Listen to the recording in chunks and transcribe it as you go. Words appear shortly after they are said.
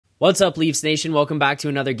What's up, Leafs Nation? Welcome back to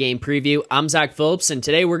another game preview. I'm Zack Phillips, and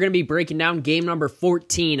today we're going to be breaking down game number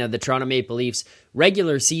 14 of the Toronto Maple Leafs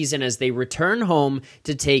regular season as they return home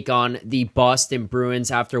to take on the Boston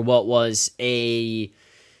Bruins after what was a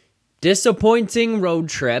disappointing road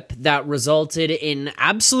trip that resulted in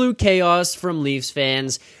absolute chaos from Leafs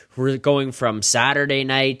fans. We're going from Saturday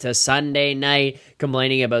night to Sunday night,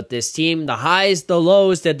 complaining about this team. The highs, the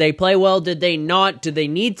lows. Did they play well? Did they not? Do they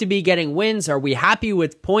need to be getting wins? Are we happy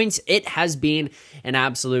with points? It has been an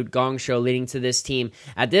absolute gong show leading to this team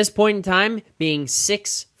at this point in time being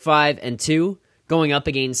 6-5-2, going up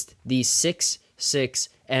against the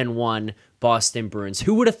 6-6-1 Boston Bruins.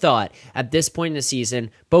 Who would have thought at this point in the season,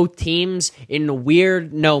 both teams in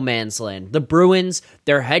weird no man's land? The Bruins,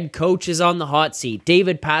 their head coach is on the hot seat.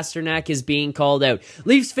 David Pastrnak is being called out.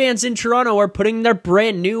 Leafs fans in Toronto are putting their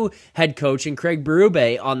brand new head coach in Craig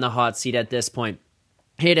Berube on the hot seat at this point.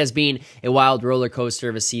 It has been a wild roller coaster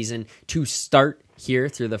of a season to start here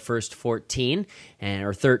through the first 14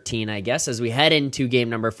 or 13, I guess, as we head into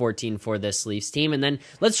game number 14 for this Leafs team. And then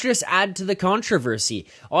let's just add to the controversy.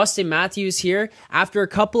 Austin Matthews here, after a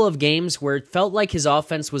couple of games where it felt like his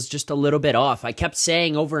offense was just a little bit off. I kept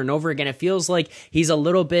saying over and over again, it feels like he's a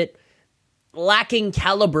little bit lacking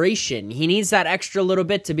calibration. He needs that extra little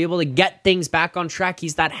bit to be able to get things back on track.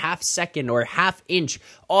 He's that half second or half inch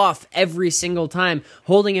off every single time,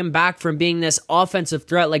 holding him back from being this offensive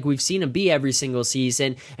threat like we've seen him be every single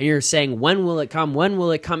season. And you're saying, when will it come? When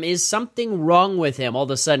will it come? Is something wrong with him? All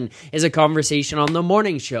of a sudden is a conversation on the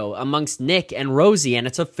morning show amongst Nick and Rosie, and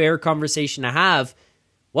it's a fair conversation to have.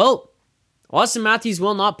 Well, Austin Matthews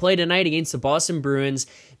will not play tonight against the Boston Bruins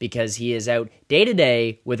because he is out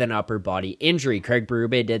day-to-day with an upper body injury. Craig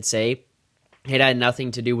Berube did say it had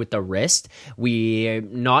nothing to do with the wrist. We're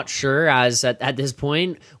not sure as at this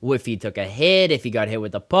point if he took a hit, if he got hit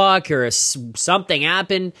with a puck, or something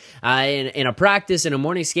happened in a practice, in a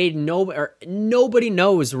morning skate. Nobody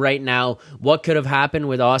knows right now what could have happened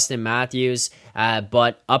with Austin Matthews,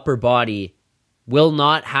 but upper body will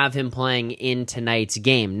not have him playing in tonight's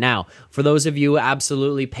game. Now, for those of you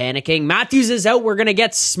absolutely panicking, Matthews is out. We're going to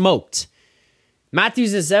get smoked.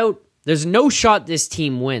 Matthews is out. There's no shot this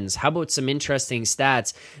team wins. How about some interesting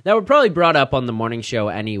stats that were probably brought up on the morning show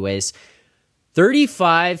anyways?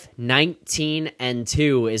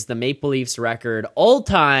 35-19-2 is the Maple Leafs record all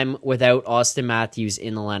time without Austin Matthews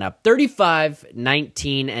in the lineup.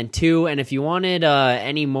 35-19-2. And if you wanted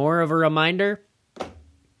any more of a reminder,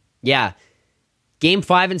 yeah, Game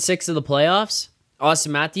 5 and 6 of the playoffs,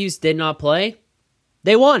 Austin Matthews did not play.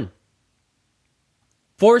 They won.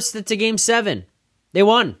 Forced it to Game 7. They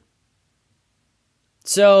won.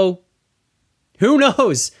 So, who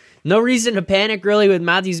knows? No reason to panic really with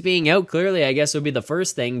Matthews being out. Clearly, I guess would be the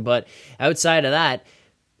first thing. But outside of that,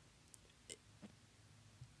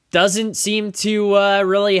 doesn't seem to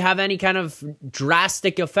really have any kind of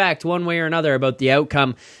drastic effect one way or another about the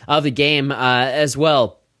outcome of the game as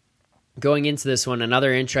well. Going into this one,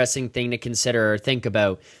 another interesting thing to consider or think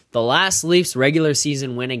about. The last Leafs regular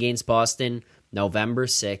season win against Boston, November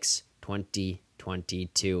 6,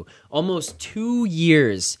 2022. Almost 2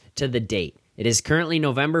 years to the date. It is currently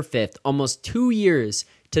November 5th, almost 2 years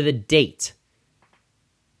to the date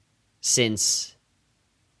since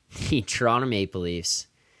the Toronto Maple Leafs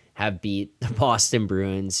have beat the Boston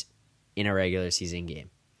Bruins in a regular season game.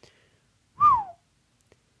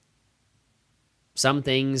 Some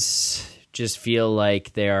things just feel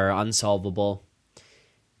like they are unsolvable.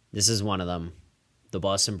 This is one of them. The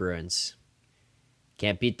Boston Bruins.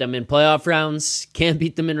 Can't beat them in playoff rounds. Can't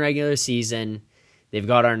beat them in regular season. They've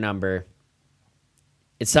got our number.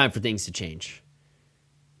 It's time for things to change.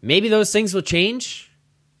 Maybe those things will change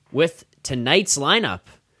with tonight's lineup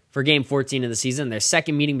for Game 14 of the season, their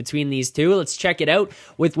second meeting between these two. Let's check it out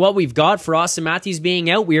with what we've got for Austin Matthews being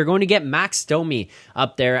out. We are going to get Max Domi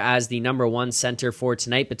up there as the number one center for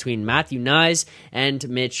tonight between Matthew Knies and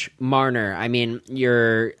Mitch Marner. I mean,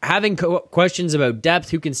 you're having questions about depth,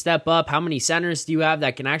 who can step up, how many centers do you have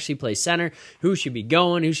that can actually play center, who should be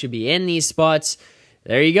going, who should be in these spots.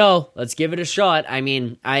 There you go. Let's give it a shot. I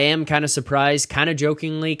mean, I am kind of surprised, kind of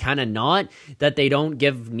jokingly, kind of not, that they don't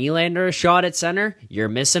give Nylander a shot at center. You're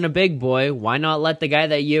missing a big boy. Why not let the guy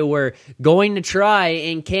that you were going to try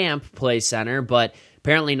in camp play center? But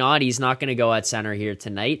apparently not. He's not going to go at center here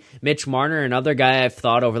tonight. Mitch Marner, another guy I've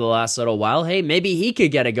thought over the last little while, hey, maybe he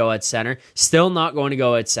could get a go at center. Still not going to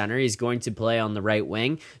go at center. He's going to play on the right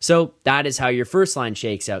wing. So that is how your first line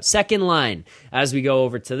shakes out. Second line, as we go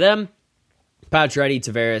over to them, Pacioretty,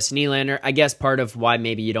 Tavares, Nylander. I guess part of why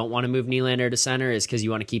maybe you don't want to move Nylander to center is because you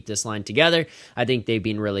want to keep this line together. I think they've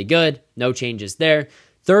been really good. No changes there.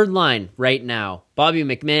 Third line right now, Bobby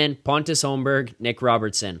McMann, Pontus Holmberg, Nick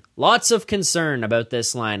Robertson. Lots of concern about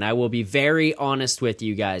this line. I will be very honest with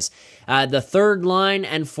you guys. The third line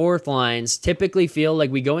and fourth lines typically feel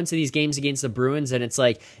like we go into these games against the Bruins and it's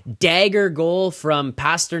like dagger goal from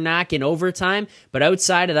Pastrnak in overtime. But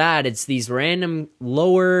outside of that, it's these random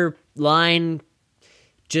lower line,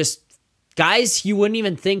 just guys you wouldn't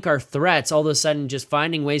even think are threats, all of a sudden just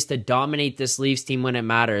finding ways to dominate this Leafs team when it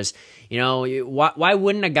matters. You know, why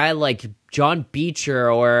wouldn't a guy like John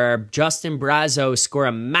Beecher or Justin Brazeau score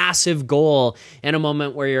a massive goal in a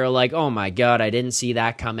moment where you're like, oh my God, I didn't see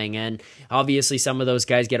that coming? And obviously some of those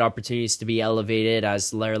guys get opportunities to be elevated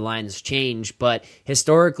as their lines change, but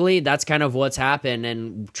historically that's kind of what's happened.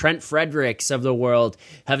 And Trent Fredericks of the world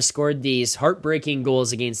have scored these heartbreaking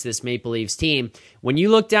goals against this Maple Leafs team. When you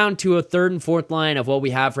look down to a third and fourth line of what we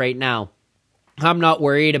have right now, I'm not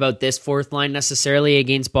worried about this fourth line necessarily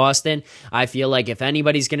against Boston. I feel like if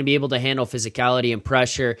anybody's going to be able to handle physicality and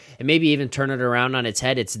pressure and maybe even turn it around on its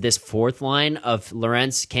head, it's this fourth line of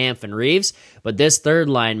Lorentz, Kampf, and Reeves. But this third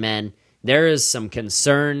line, man, there is some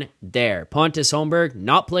concern there. Pontus Holmberg,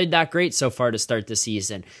 not played that great so far to start the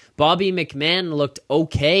season. Bobby McMann looked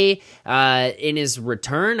okay in his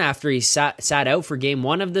return after he sat out for game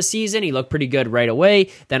one of the season. He looked pretty good right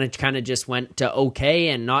away. Then it kind of just went to okay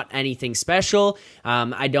and not anything special.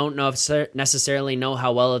 I don't necessarily know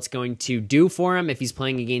how well it's going to do for him if he's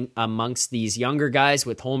playing again amongst these younger guys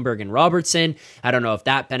with Holmberg and Robertson. I don't know if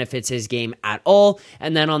that benefits his game at all.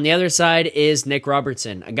 And then on the other side is Nick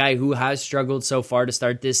Robertson, a guy who has struggled so far to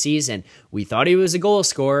start this season. We thought he was a goal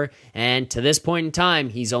scorer, and to this point in time,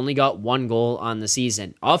 he's only got one goal on the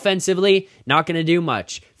season. Offensively, not going to do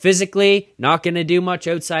much. Physically, not going to do much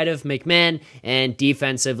outside of McMahon. And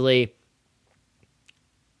defensively,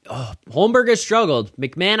 Holmberg has struggled.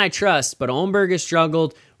 McMahon I trust, but Holmberg has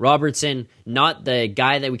struggled. Robertson, not the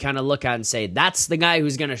guy that we kind of look at and say, that's the guy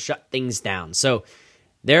who's going to shut things down. So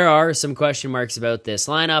there are some question marks about this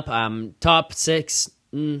lineup. Top six,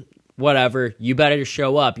 whatever, you better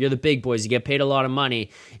show up. You're the big boys. You get paid a lot of money.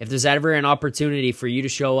 If there's ever an opportunity for you to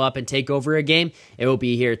show up and take over a game, it will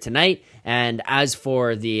be here tonight. And as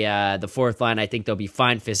for the fourth line, I think they'll be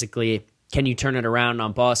fine physically. Can you turn it around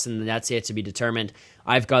on Boston? That's yet to be determined.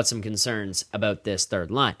 I've got some concerns about this third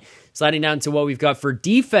line. Sliding down to what we've got for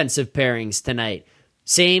defensive pairings tonight.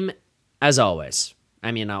 Same as always.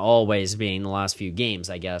 I mean, always being the last few games,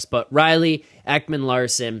 I guess. But Riley, Ekman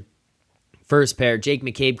Larson, first pair, Jake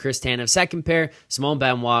McCabe, Chris Tanev. Second pair, Simone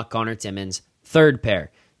Benoit, Connor Timmins. Third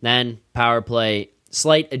pair. Then power play,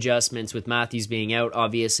 slight adjustments with Matthews being out,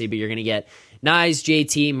 obviously, but you're going to get Nyes,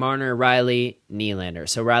 JT, Marner, Riley, Nylander.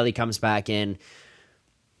 So Riley comes back in,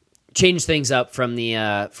 change things up from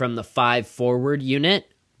the 5 forward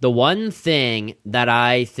unit. The one thing that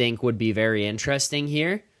I think would be very interesting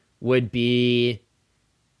here would be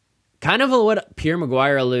kind of what Pierre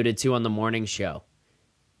Maguire alluded to on the morning show.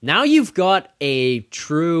 Now you've got a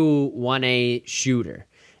true 1A shooter.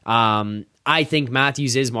 I think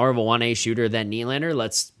Matthews is more of a 1A shooter than Nylander.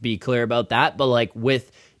 Let's be clear about that. But like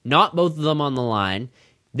with not both of them on the line,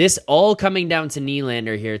 this all coming down to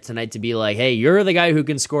Nylander here tonight to be like, hey, you're the guy who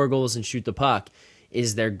can score goals and shoot the puck.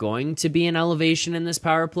 Is there going to be an elevation in this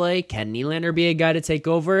power play? Can Nylander be a guy to take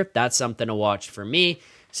over? That's something to watch for me.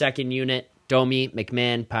 Second unit, Domi,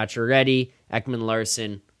 McMahon, Pacioretty, Ekman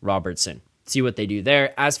Larson, Robertson. See what they do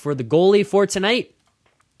there. As for the goalie for tonight,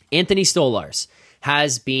 Anthony Stolarz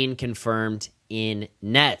has been confirmed in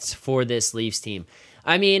net for this Leafs team.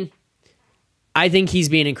 I mean, I think he's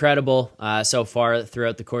been incredible so far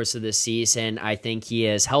throughout the course of this season. I think he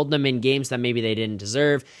has held them in games that maybe they didn't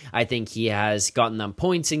deserve. I think he has gotten them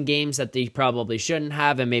points in games that they probably shouldn't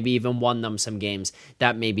have, and maybe even won them some games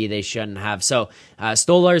that maybe they shouldn't have. So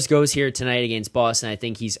Stolarz goes here tonight against Boston. I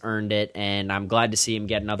think he's earned it, and I'm glad to see him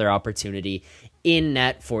get another opportunity in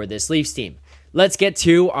net for this Leafs team. Let's get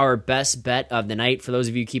to our best bet of the night. For those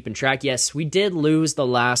of you keeping track, yes, we did lose the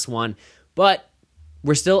last one, but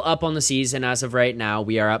we're still up on the season as of right now.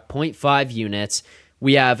 We are up 0.5 units.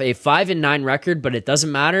 We have a 5-9 record, but it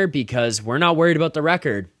doesn't matter because we're not worried about the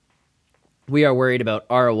record. We are worried about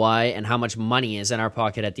ROI and how much money is in our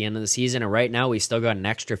pocket at the end of the season. And right now, we still got an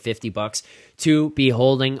extra $50 to be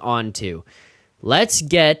holding on to. Let's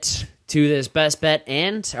get to this best bet,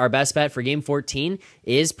 and our best bet for Game 14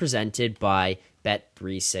 is presented by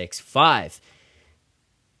Bet365.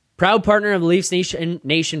 Proud partner of the Leafs Nation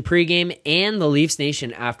pregame and the Leafs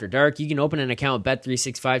Nation After Dark. You can open an account with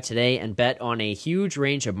Bet365 today and bet on a huge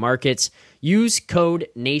range of markets. Use code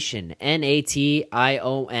NATION,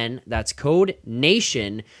 N-A-T-I-O-N. That's code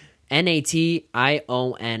NATION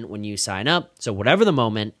NATION when you sign up. So whatever the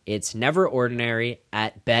moment, it's never ordinary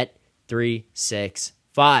at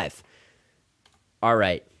Bet365. All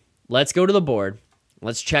right, let's go to the board.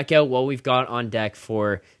 Let's check out what we've got on deck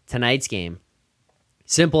for tonight's game.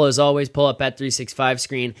 Simple as always, pull up Bet365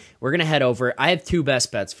 screen. We're going to head over. I have two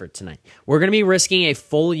best bets for tonight. We're going to be risking a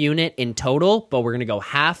full unit in total, but we're going to go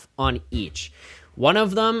half on each. One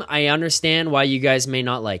of them, I understand why you guys may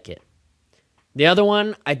not like it. The other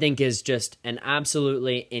one, I think, is just an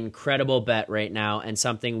absolutely incredible bet right now and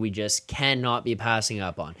something we just cannot be passing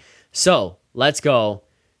up on. So let's go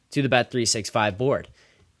to the Bet365 board.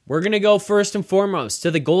 We're going to go first and foremost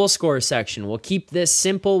to the goal scorer section. We'll keep this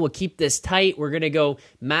simple. We'll keep this tight. We're going to go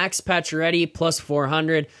Max Pacioretty plus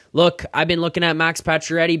 400. Look, I've been looking at Max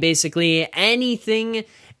Pacioretty, basically anything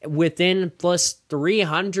within plus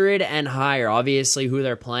 300 and higher. Obviously, who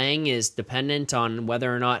they're playing is dependent on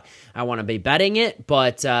whether or not I want to be betting it,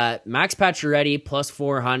 but Max Pacioretty plus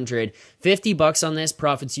 400, $50 on this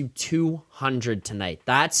profits you 200 tonight.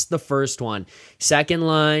 That's the first one. Second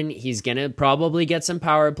line, he's going to probably get some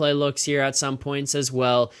power play looks here at some points as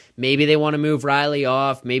well. Maybe they want to move Riley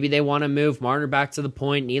off. Maybe they want to move Marner back to the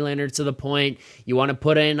point, Nylander to the point. You want to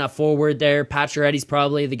put in a forward there. Pacioretty's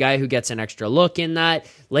probably the guy who gets an extra look in that.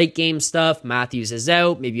 Late game stuff, Matthews is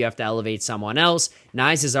out. Maybe you have to elevate someone else.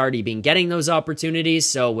 Nyes has already been getting those opportunities,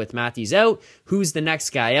 so with Matthews out, who's the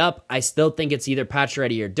next guy up? I still think it's either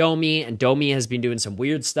Pacioretty or Domi, and Domi has been doing some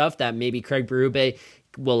weird stuff that maybe Craig Berube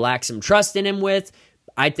will lack some trust in him with.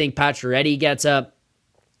 I think Pacioretty gets up.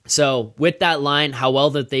 So with that line, how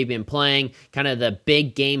well that they've been playing, kind of the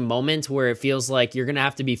big game moments where it feels like you're going to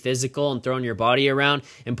have to be physical and throwing your body around,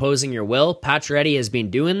 imposing your will, Pacioretty has been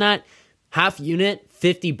doing that. Half unit,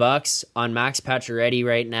 $50 on Max Pacioretty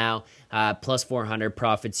right now, plus 400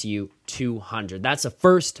 profits you 200. That's the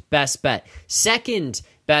first best bet. Second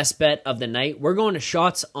best bet of the night, we're going to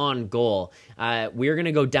shots on goal. We're going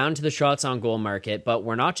to go down to the shots on goal market, but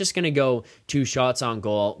we're not just going to go to shots on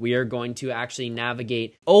goal. We are going to actually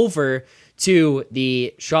navigate over to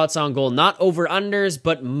the shots on goal, not over unders,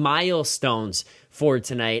 but milestones for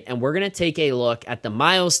tonight. And we're going to take a look at the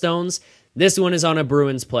milestones. This one is on a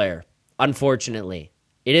Bruins player. Unfortunately,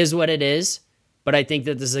 it is what it is, but I think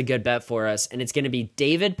that this is a good bet for us, and it's going to be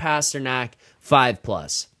David Pastrnak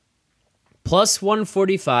 5+. Plus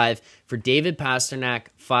 145 for David Pastrnak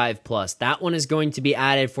 5+. That one is going to be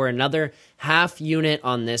added for another half unit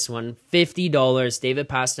on this one, $50. David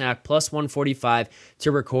Pastrnak plus 145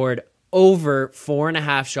 to record over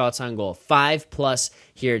 4.5 shots on goal, 5+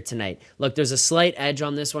 here tonight. Look, there's a slight edge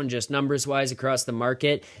on this one, just numbers-wise across the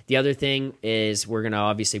market. The other thing is we're going to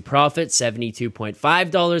obviously profit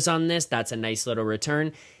 $72.5 on this. That's a nice little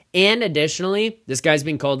return. And additionally, this guy's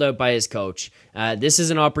been called out by his coach. This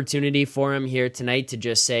is an opportunity for him here tonight to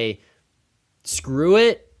just say, screw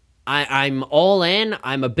it. I'm all in.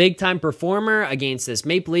 I'm a big-time performer against this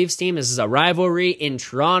Maple Leafs team. This is a rivalry in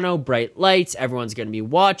Toronto, bright lights. Everyone's going to be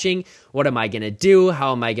watching. What am I going to do?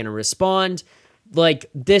 How am I going to respond? Like,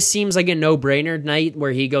 this seems like a no-brainer night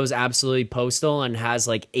where he goes absolutely postal and has,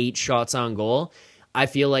 8 shots on goal. I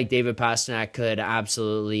feel like David Pastrnak could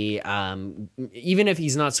absolutely, even if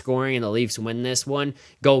he's not scoring and the Leafs win this one,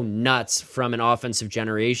 go nuts from an offensive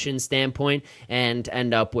generation standpoint and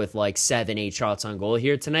end up with 7-8 shots on goal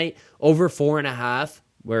here tonight. Over 4.5,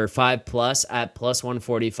 we're 5+ at plus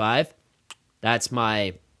 145. That's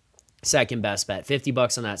my second best bet.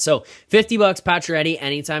 $50 on that. So $50 Pacioretty,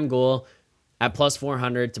 anytime goal at plus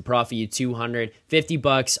 400 to profit you 200.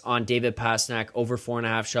 $50 on David Pastrnak, over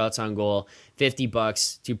 4.5 shots on goal.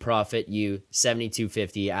 $50 to profit you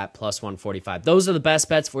 $72.50 at plus 145. Those are the best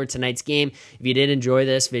bets for tonight's game. If you did enjoy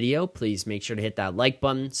this video, please make sure to hit that like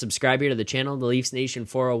button. Subscribe here to the channel, The Leafs Nation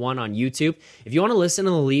 401 on YouTube. If you want to listen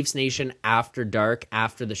to The Leafs Nation After Dark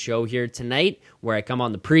after the show here tonight, where I come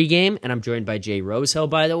on the pregame, and I'm joined by Jay Rosehill,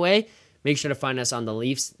 by the way, make sure to find us on The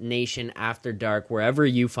Leafs Nation After Dark, wherever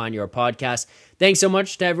you find your podcast. Thanks so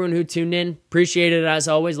much to everyone who tuned in. Appreciate it as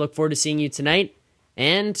always. Look forward to seeing you tonight.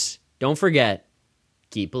 And don't forget,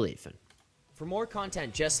 keep believing. For more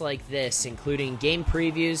content just like this, including game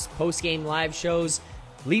previews, post-game live shows,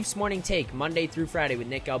 Leafs Morning Take, Monday through Friday with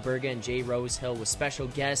Nick Alberga and Jay Rosehill with special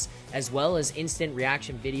guests, as well as instant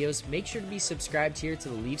reaction videos, make sure to be subscribed here to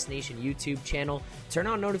the Leafs Nation YouTube channel. Turn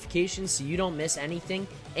on notifications so you don't miss anything,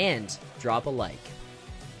 and drop a like.